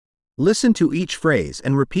Listen to each phrase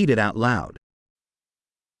and repeat it out loud.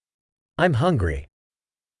 I'm hungry.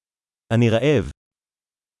 אני רעב.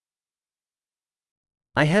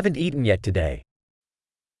 I haven't eaten yet today.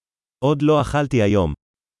 עוד לא אכלתי היום.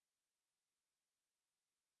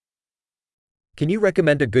 Can you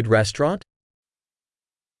recommend a good restaurant?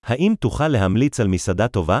 האם תוכל להמליץ על מסעדה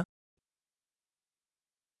טובה?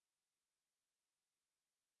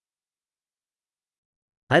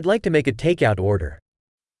 I'd like to make a takeout order.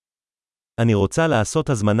 אני רוצה לעשות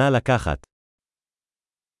הזמנה לקחת.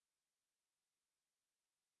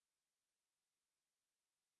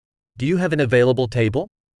 Do you have an available table?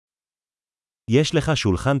 יש לך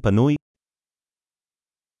שולחן פנוי?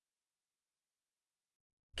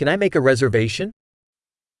 Can I make a reservation?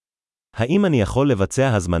 האם אני יכול לבצע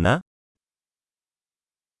הזמנה?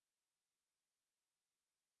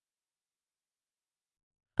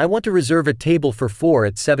 I want to reserve a table for 4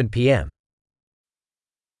 at 7 p.m.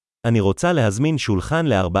 אני רוצה להזמין שולחן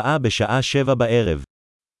ל4 בשעה 7 בערב.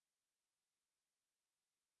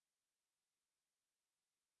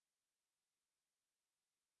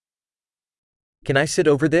 Can I sit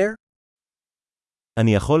over there?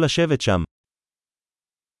 אני יכול לשבת שם.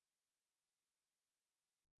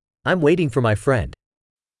 I'm waiting for my friend.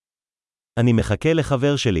 אני מחכה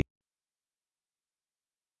לחבר שלי.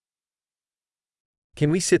 Can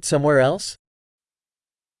we sit somewhere else?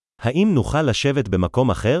 האם נוכל לשבת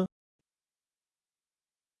במקום אחר?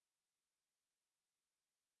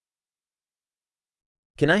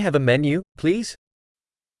 Can I have a menu, please?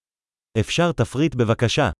 אפשר תפריט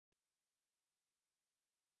בבקשה.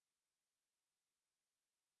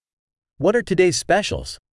 What are today's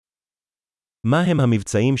specials? מה הם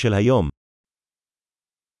המבצעים של היום?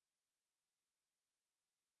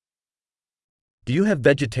 Do you have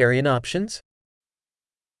vegetarian options?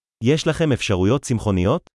 יש לכם אפשרויות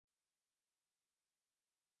צמחוניות?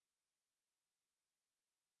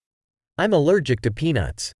 I'm allergic to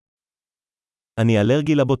peanuts. אני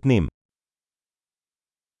אלרגי לבוטנים.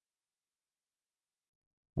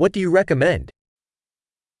 What do you recommend?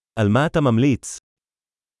 על מה אתה ממליץ?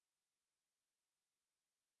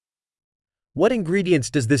 What ingredients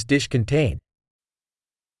does this dish contain?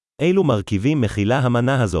 אילו מרכיבים מכילה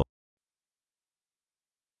המנה הזו?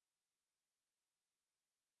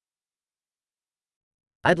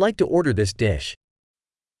 I'd like to order this dish.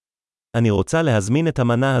 אני רוצה להזמין את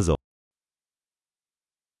המנה הזו.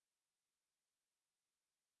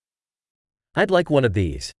 I'd like one of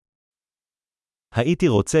these. הייתי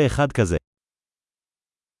רוצה אחד כזה.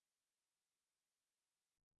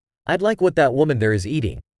 I'd like what that woman there is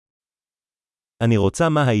eating. אני רוצה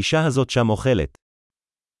מה האישה הזאת שם אוכלת.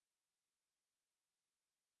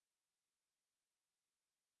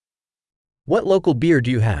 What local beer do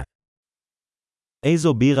you have?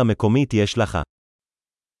 איזו בירה מקומית יש לך?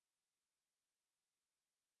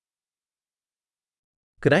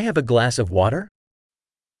 Could I have a glass of water?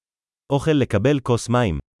 אוכל לקבל כוס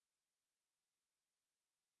מים.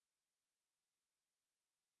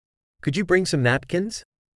 Could you bring some napkins?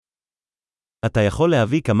 אתה יכול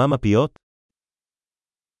להביא כמה מפיות?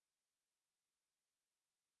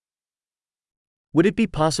 Would it be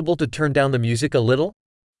possible to turn down the music a little?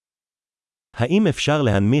 האם אפשר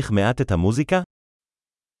להנמיך מעט את המוזיקה?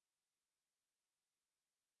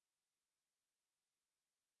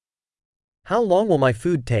 How long will my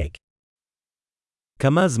food take?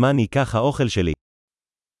 כמה זמן ייקח האוכל שלי?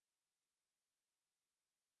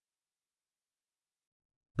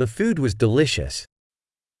 The food was delicious.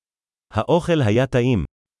 האוכל היה טעים.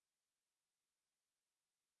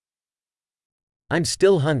 I'm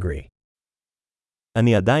still hungry.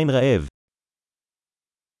 אני עדיין רעב.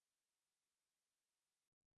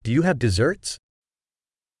 Do you have desserts?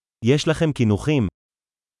 יש לכם קינוחים?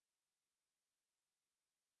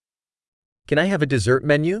 Can I have a dessert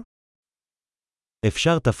menu?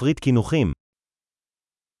 אפשר תפריט קינוחים.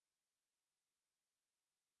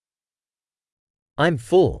 I'm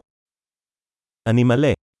full. אני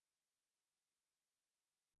מלא.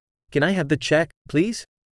 Can I have the check, please?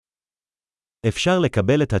 אפשר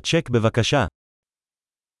לקבל את הצ'ק בבקשה.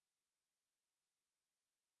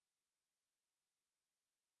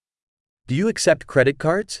 Do you accept credit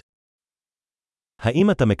cards?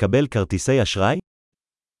 האם אתה מקבל כרטיסי אשראי?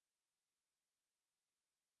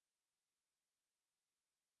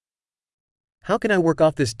 How can I work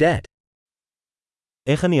off this debt?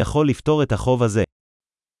 איך אני יכול לפתור את החוב הזה?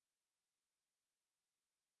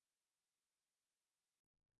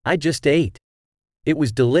 I just ate. It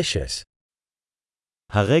was delicious.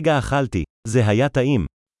 הרגע אכלתי. זה היה טעים.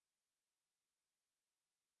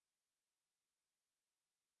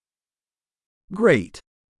 Great!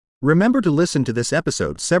 Remember to listen to this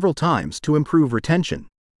episode several times to improve retention.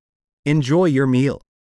 Enjoy your meal.